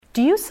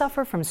Do you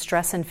suffer from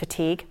stress and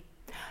fatigue?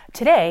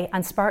 Today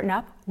on Spartan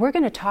Up, we're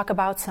going to talk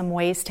about some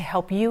ways to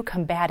help you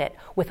combat it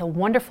with a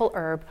wonderful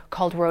herb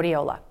called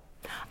Rhodiola.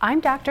 I'm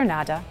Dr.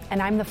 Nada, and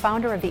I'm the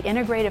founder of the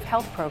Integrative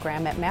Health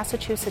Program at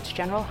Massachusetts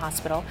General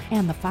Hospital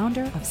and the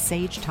founder of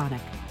Sage Tonic.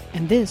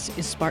 And this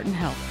is Spartan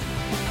Health.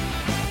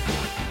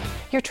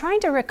 You're trying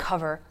to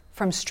recover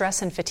from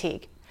stress and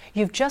fatigue.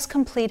 You've just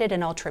completed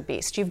an Ultra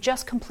Beast. You've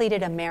just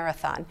completed a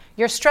marathon.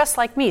 You're stressed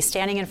like me,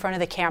 standing in front of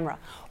the camera.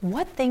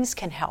 What things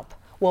can help?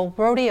 Well,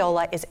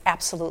 Rhodiola is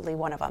absolutely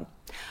one of them.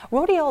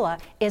 Rhodiola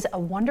is a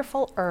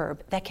wonderful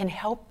herb that can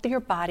help your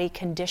body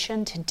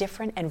condition to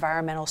different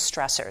environmental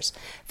stressors.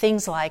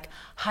 Things like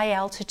high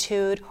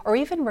altitude or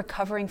even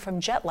recovering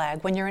from jet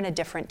lag when you're in a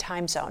different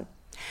time zone.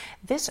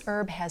 This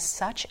herb has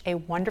such a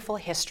wonderful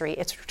history.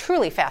 It's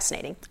truly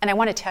fascinating, and I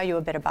want to tell you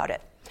a bit about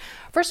it.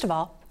 First of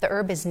all, the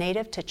herb is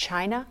native to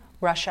China,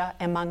 Russia,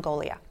 and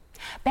Mongolia.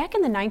 Back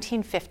in the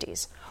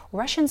 1950s,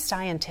 Russian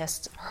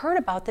scientists heard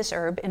about this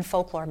herb in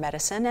folklore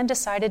medicine and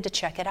decided to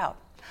check it out.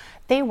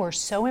 They were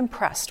so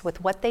impressed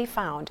with what they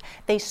found,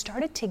 they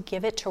started to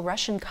give it to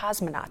Russian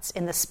cosmonauts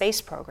in the space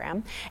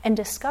program and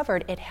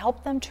discovered it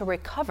helped them to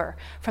recover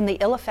from the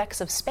ill effects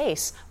of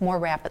space more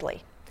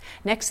rapidly.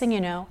 Next thing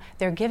you know,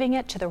 they're giving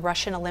it to the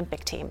Russian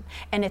Olympic team,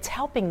 and it's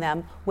helping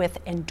them with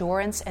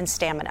endurance and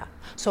stamina.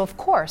 So, of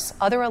course,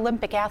 other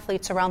Olympic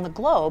athletes around the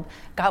globe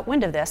got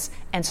wind of this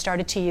and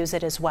started to use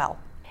it as well.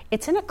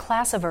 It's in a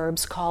class of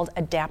herbs called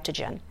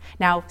adaptogen.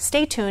 Now,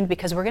 stay tuned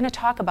because we're going to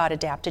talk about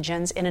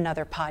adaptogens in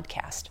another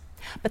podcast.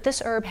 But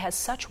this herb has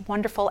such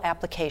wonderful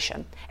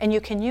application, and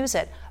you can use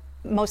it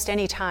most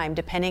any time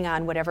depending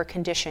on whatever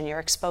condition you're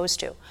exposed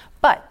to.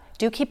 But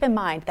do keep in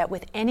mind that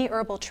with any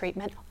herbal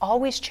treatment,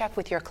 always check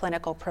with your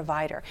clinical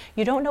provider.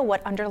 You don't know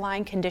what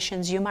underlying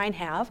conditions you might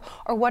have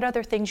or what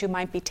other things you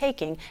might be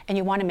taking, and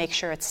you want to make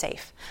sure it's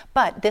safe.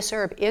 But this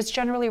herb is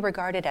generally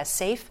regarded as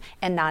safe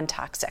and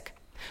non-toxic.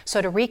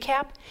 So to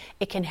recap,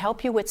 it can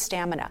help you with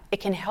stamina, it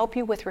can help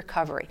you with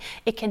recovery,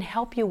 it can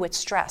help you with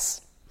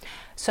stress.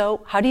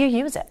 So how do you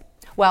use it?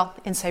 Well,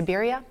 in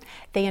Siberia,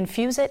 they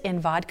infuse it in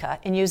vodka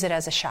and use it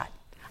as a shot.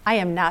 I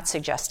am not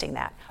suggesting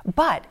that,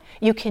 but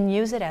you can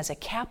use it as a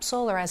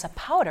capsule or as a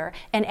powder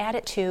and add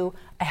it to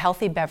a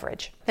healthy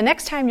beverage. The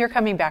next time you're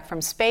coming back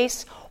from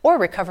space or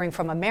recovering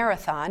from a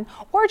marathon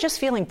or just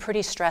feeling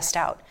pretty stressed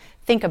out,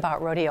 think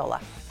about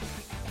Rhodiola.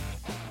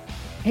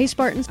 Hey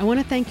Spartans, I want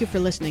to thank you for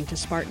listening to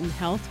Spartan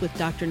Health with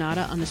Dr.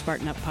 Nada on the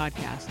Spartan Up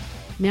podcast.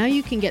 Now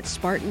you can get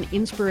Spartan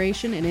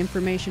inspiration and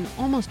information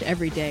almost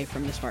every day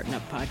from the Spartan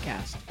Up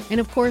podcast. And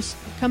of course,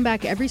 come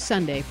back every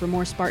Sunday for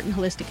more Spartan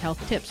holistic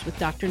health tips with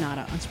Dr.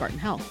 Nada on Spartan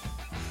Health.